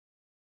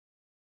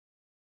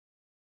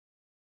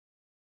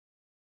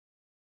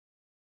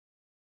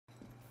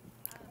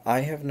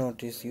I have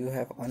noticed you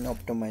have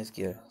unoptimized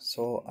gear,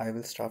 so I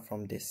will start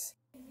from this.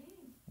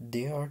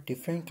 There are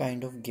different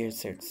kind of gear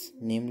sets,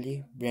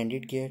 namely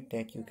branded gear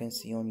that you can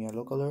see on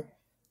yellow color,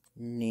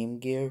 name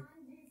gear,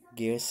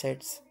 gear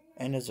sets,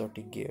 and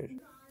exotic gear.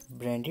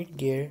 Branded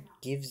gear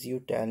gives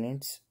you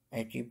talents,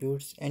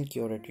 attributes, and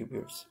cure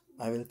attributes.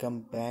 I will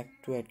come back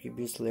to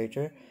attributes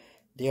later.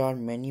 There are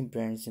many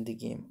brands in the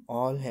game.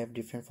 All have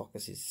different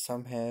focuses.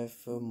 Some have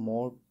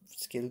more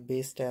skill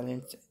based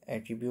talents,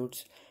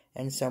 attributes,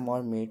 and some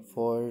are made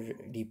for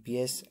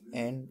DPS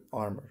and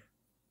armor.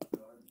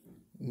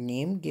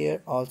 Name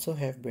gear also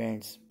have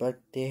brands,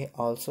 but they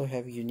also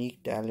have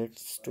unique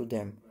talents to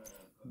them.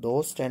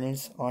 Those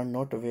talents are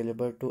not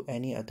available to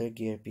any other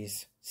gear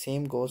piece.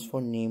 Same goes for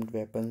named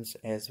weapons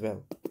as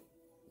well.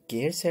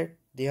 Gear set.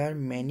 There are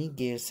many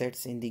gear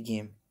sets in the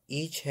game.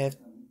 Each have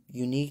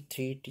unique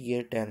 3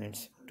 tier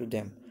talents to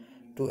them.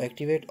 To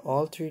activate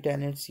all 3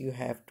 talents you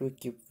have to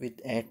equip with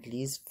at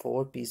least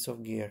 4 pieces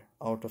of gear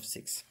out of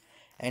 6.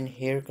 And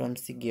here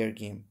comes the gear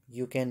game.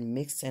 You can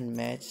mix and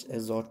match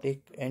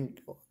exotic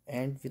and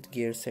with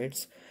gear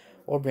sets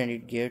or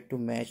branded gear to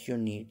match your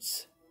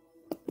needs.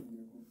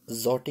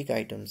 Exotic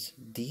items.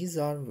 These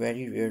are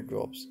very rare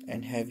drops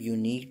and have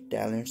unique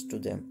talents to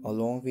them.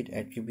 Along with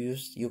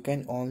attributes, you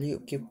can only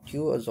equip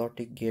 2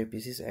 exotic gear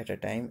pieces at a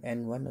time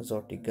and 1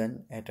 exotic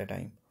gun at a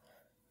time.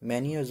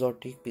 Many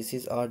exotic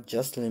pieces are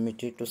just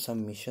limited to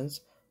some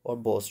missions or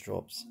boss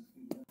drops.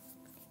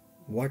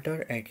 What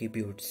are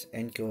attributes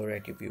and core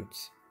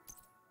attributes?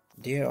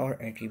 There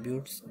are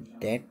attributes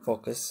that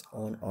focus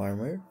on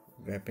armor,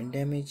 weapon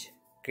damage,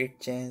 crit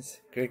chance,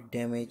 crit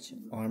damage,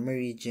 armor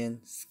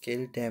regen,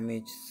 skill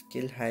damage,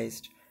 skill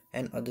heist,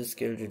 and other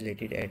skill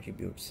related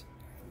attributes.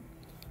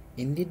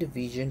 In the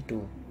Division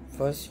 2,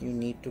 first you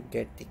need to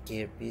get the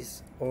gear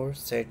piece or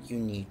set you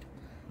need,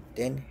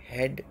 then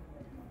head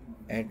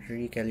at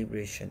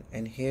recalibration,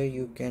 and here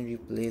you can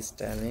replace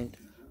talent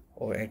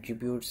or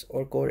attributes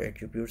or core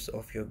attributes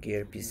of your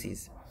gear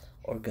pieces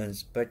or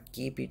guns, but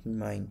keep it in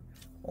mind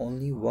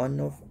only one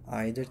of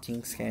either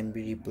things can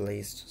be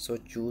replaced, so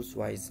choose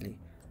wisely.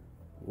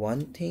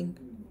 One thing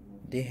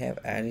they have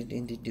added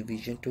in the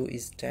Division 2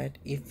 is that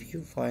if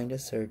you find a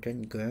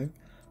certain gun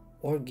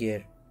or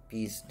gear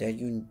piece that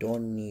you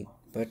don't need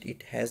but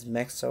it has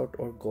maxed out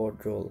or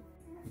god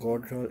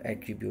roll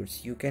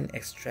attributes, you can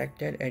extract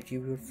that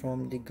attribute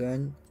from the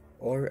gun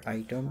or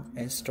item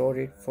and store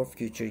it for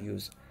future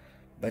use,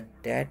 but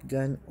that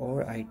gun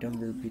or item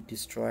will be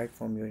destroyed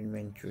from your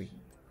inventory.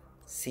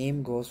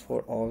 Same goes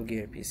for all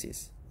gear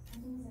pieces.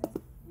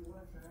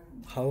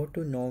 How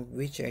to know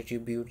which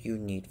attribute you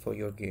need for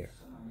your gear?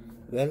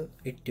 Well,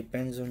 it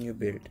depends on your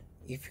build.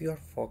 If you are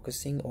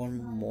focusing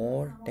on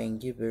more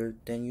tanky build,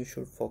 then you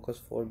should focus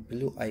for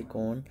blue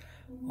icon,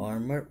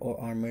 armor or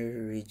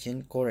armor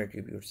regen core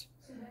attributes.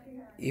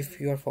 If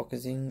you are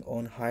focusing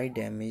on high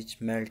damage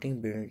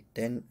melting build,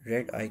 then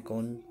red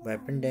icon,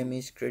 weapon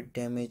damage, crit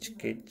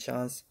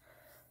chance.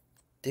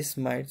 This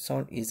might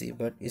sound easy,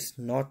 but it's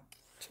not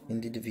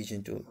in the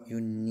Division 2. You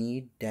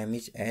need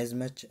damage as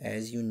much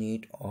as you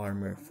need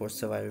armor for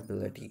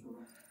survivability.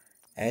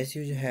 As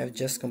you have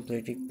just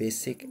completed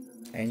basic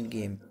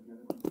endgame,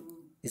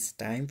 it's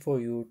time for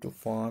you to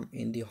farm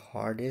in the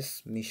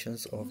hardest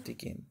missions of the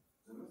game.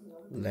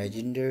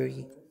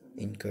 Legendary,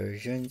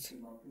 incursions,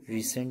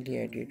 recently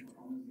added,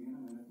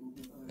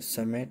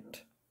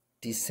 summit,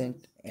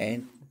 descent,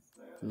 and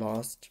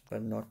last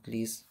but not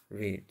least,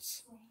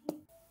 raids.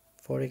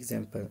 For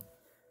example,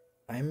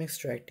 I'm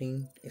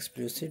extracting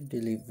explosive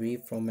delivery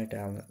from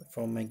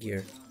my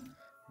gear.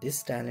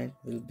 This talent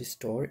will be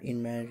stored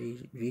in my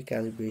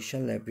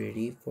recalibration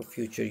library for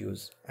future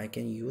use. I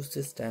can use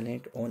this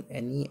talent on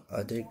any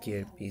other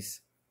gear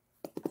piece,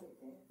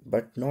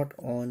 but not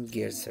on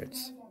gear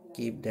sets.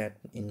 Keep that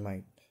in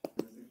mind.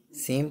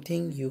 Same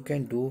thing you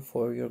can do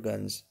for your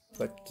guns,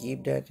 but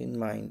keep that in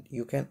mind.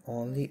 You can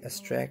only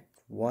extract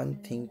one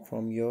thing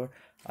from your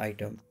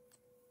item,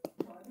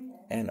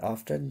 and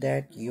after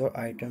that your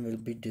item will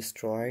be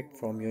destroyed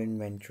from your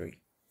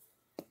inventory.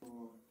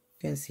 You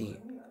can see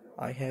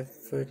I have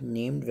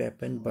named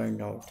weapon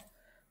burnout,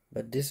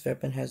 but this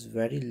weapon has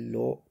very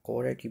low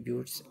core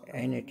attributes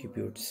and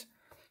attributes,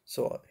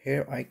 so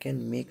here I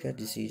can make a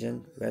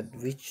decision with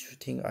which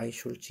thing I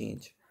should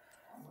change.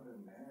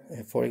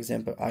 For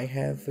example, I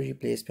have a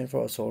replacement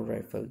for assault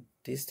rifle.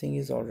 This thing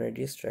is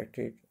already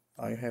extracted.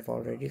 I have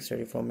already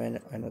extracted from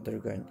another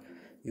gun.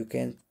 You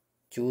can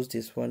choose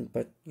this one,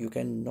 but you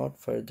cannot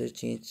further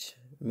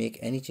make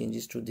any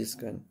changes to this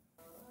gun.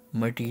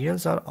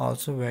 Materials are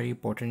also very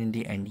important in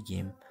the end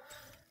game.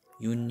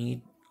 You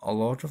need a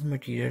lot of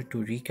material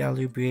to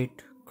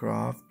recalibrate,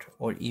 craft,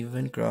 or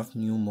even craft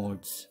new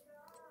mods.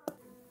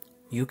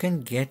 You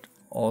can get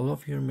all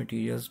of your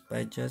materials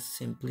by just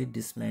simply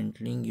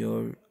dismantling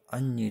your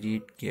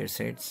unneeded gear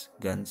sets,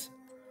 guns.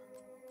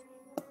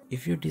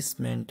 If you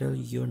dismantle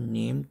your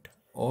named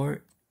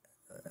or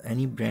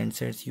any brand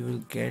sets, you will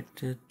get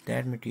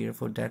that material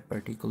for that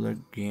particular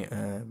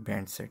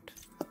brand set.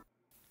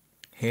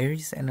 Here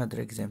is another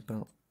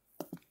example.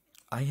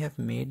 I have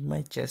made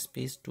my chest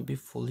piece to be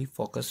fully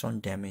focused on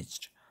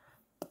damaged,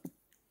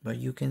 but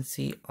you can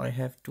see I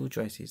have two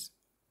choices.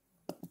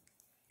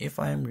 If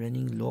I am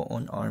running low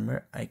on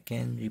armor, I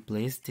can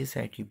replace this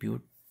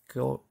attribute,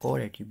 core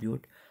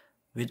attribute,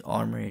 with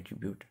armor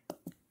attribute,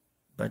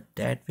 but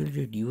that will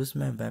reduce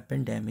my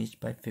weapon damage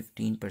by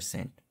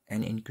 15%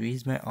 and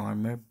increase my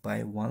armor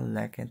by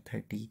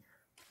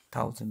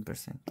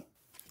 1,30,000%.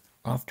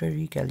 After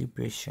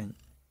recalibration,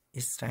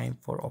 it's time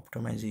for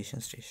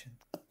optimization station.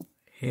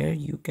 Here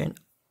you can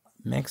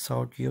max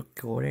out your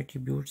core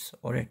attributes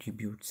or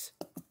attributes.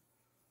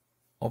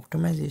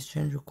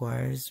 Optimization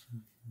requires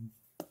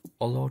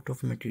a lot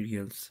of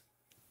materials.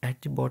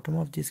 At the bottom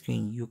of the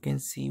screen, you can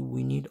see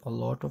we need a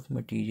lot of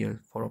material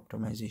for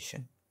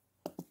optimization.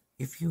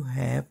 If you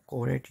have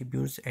core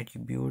attributes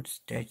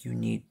that you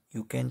need,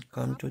 you can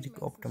come to the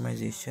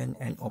optimization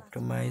and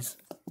optimize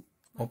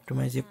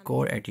your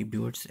core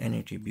attributes and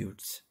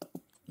attributes.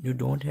 You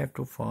don't have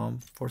to farm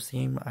for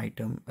same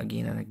item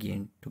again and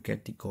again to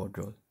get the god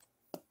roll.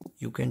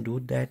 You can do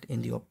that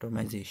in the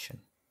optimization.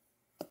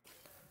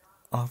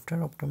 After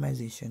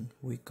optimization,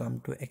 we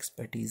come to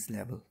expertise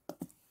level.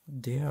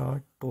 There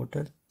are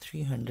total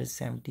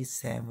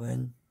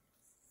 377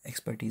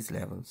 expertise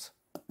levels,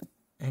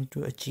 and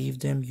to achieve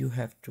them you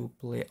have to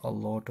play a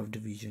lot of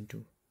Division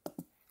 2.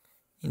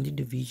 In the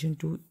Division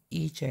 2,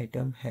 each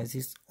item has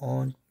its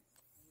own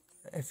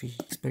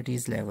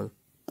expertise level.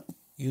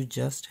 You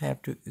just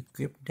have to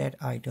equip that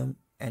item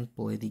and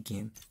play the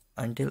game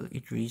until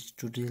it reaches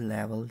to the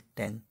level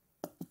 10.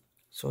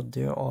 So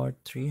there are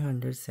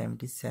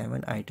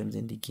 377 items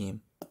in the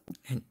game,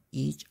 and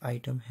each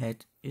item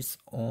has its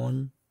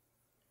own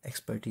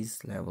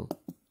expertise level,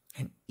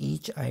 and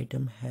each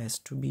item has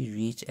to be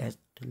reached at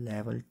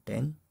level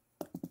 10.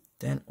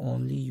 Then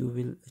only you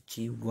will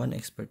achieve one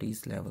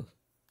expertise level.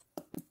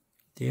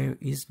 There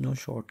is no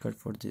shortcut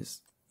for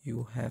this.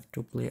 You have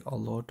to play a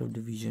lot of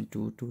Division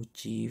 2 to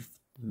achieve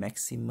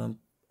maximum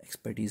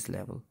expertise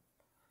level.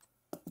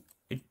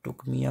 It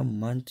took me a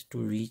month to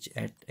reach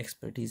at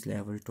expertise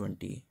level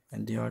 20,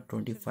 and there are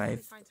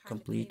 25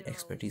 complete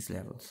expertise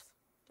levels.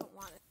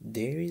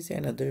 There is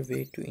another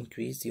way to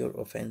increase your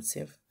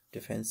offensive,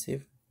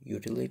 defensive,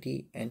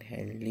 utility and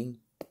handling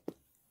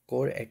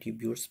core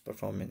attributes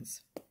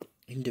performance.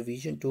 In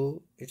Division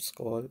 2, it's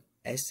called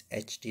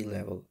SHD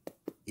level.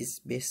 It's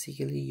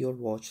basically your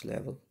watch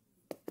level.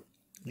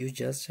 You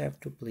just have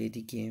to play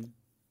the game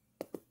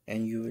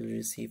and you will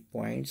receive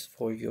points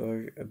for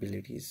your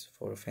abilities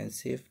for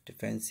offensive,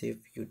 defensive,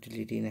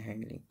 utility and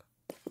handling.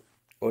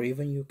 Or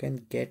even you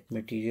can get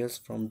materials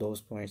from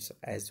those points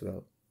as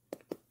well.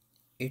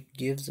 It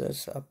gives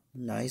us a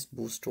nice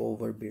boost to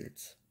our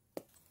builds.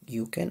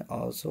 You can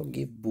also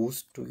give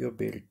boost to your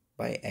build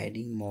by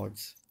adding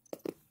mods.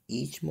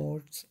 Each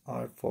mods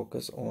are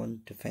focused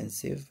on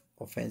defensive,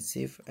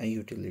 offensive and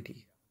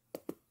utility.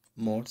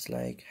 Mods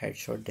like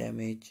headshot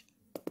damage,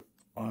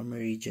 armor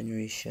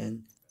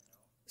regeneration,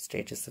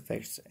 status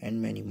effects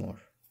and many more.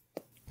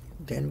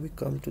 Then we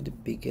come to the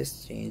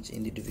biggest change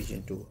in the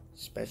Division 2,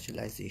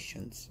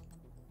 specializations.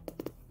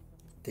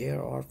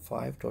 There are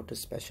 5 total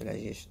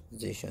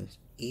specializations.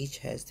 Each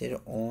has their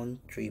own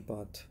tree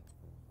path.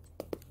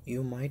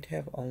 You might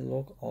have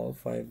unlocked all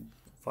 5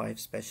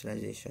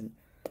 specializations,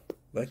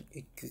 but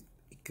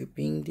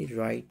equipping the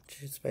right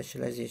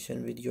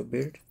specialization with your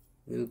build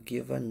will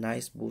give a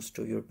nice boost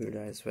to your build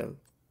as well.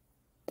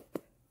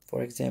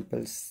 For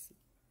example,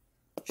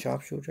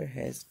 Sharpshooter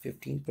has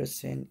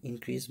 15%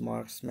 increased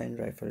marksman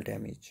rifle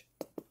damage.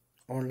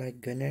 Or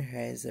like Gunner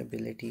has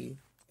ability,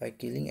 by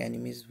killing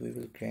enemies we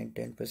will grant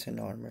 10%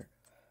 armor.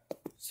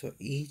 So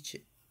each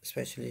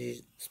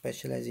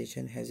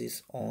specialization has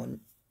its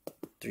own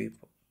tree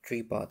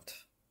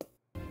path.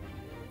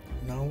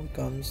 Now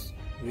comes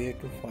where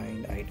to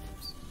find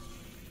items.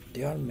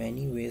 There are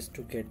many ways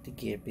to get the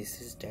gear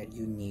pieces that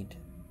you need,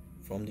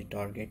 from the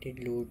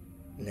targeted loot,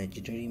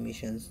 legendary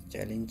missions,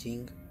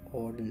 challenging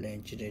or the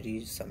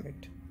legendary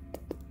summit,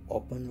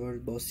 open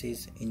world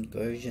bosses,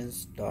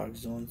 incursions, dark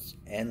zones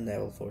and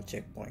level 4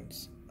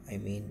 checkpoints. I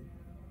mean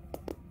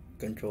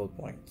control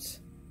points.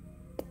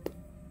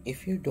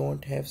 If you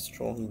don't have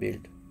strong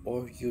build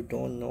or you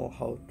don't know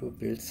how to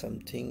build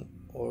something,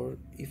 or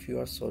if you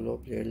are solo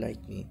player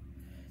like me,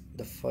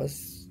 the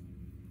first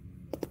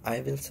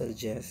I will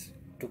suggest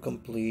to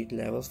complete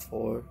level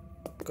 4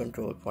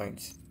 control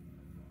points.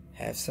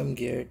 Have some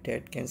gear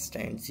that can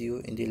stand you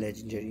in the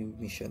legendary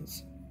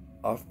missions.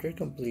 After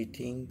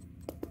completing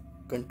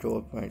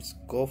control points,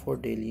 go for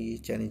daily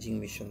challenging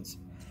missions.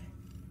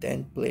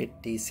 Then play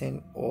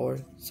decent or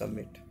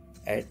summit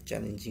at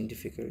challenging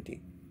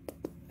difficulty.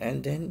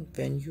 And then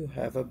when you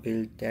have a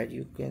build that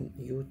you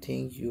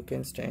think you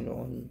can stand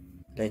on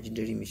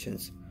legendary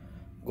missions,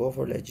 go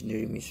for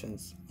legendary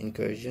missions,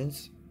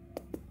 incursions,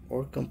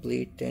 or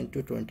complete 10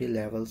 to 20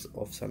 levels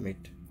of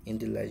summit in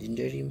the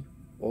legendary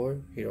or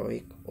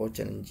heroic or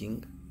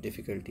challenging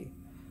difficulty.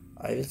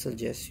 I will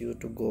suggest you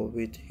to go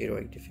with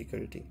heroic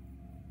difficulty.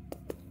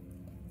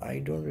 I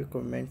don't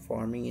recommend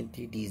farming in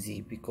the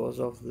DZ because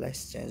of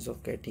less chance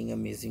of getting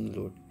amazing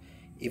loot.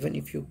 Even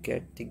if you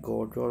get the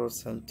gold roll or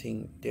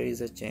something, there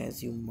is a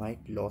chance you might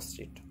lost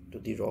it to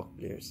the rock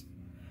players.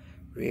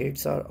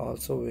 Raids are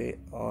also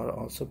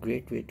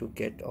great way to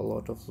get a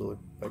lot of loot,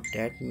 but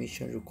that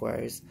mission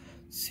requires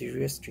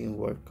serious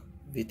teamwork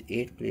with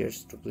 8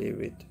 players to play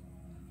with.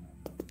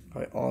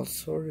 I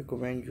also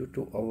recommend you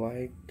to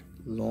avoid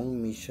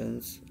long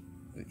missions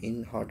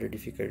in harder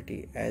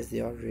difficulty as they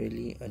are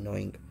really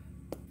annoying.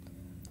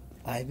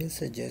 I will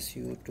suggest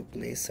you to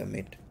play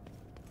Summit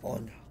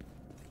on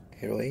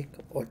heroic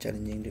or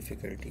challenging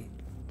difficulty,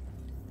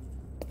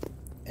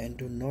 and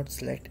do not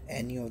select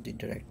any of the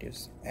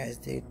directives as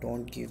they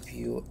don't give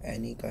you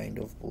any kind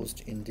of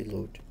boost in the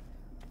loot.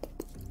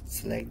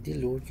 Select the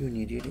loot you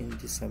needed in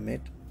the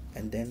summit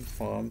and then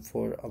farm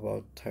for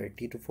about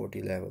 30 to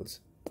 40 levels.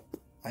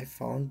 I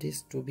found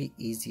this to be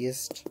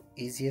easiest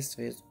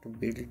way to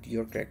build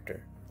your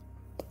character.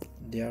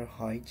 There are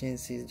high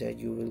chances that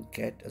you will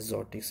get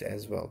exotics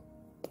as well.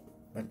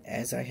 But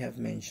as I have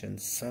mentioned,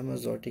 some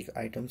exotic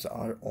items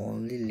are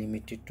only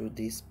limited to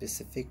the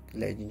specific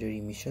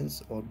legendary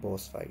missions or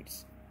boss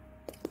fights.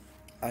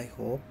 I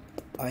hope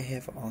I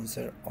have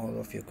answered all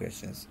of your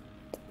questions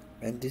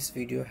and this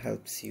video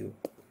helps you.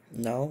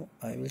 Now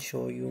I will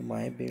show you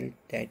my build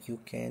that you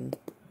can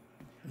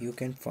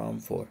farm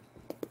for,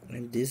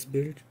 and this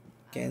build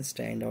can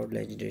stand out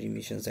legendary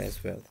missions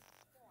as well.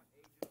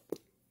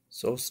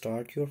 So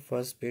start your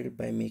first build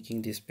by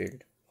making this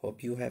build.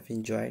 Hope you have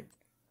enjoyed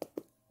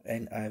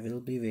and I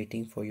will be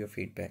waiting for your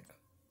feedback.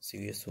 See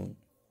you soon.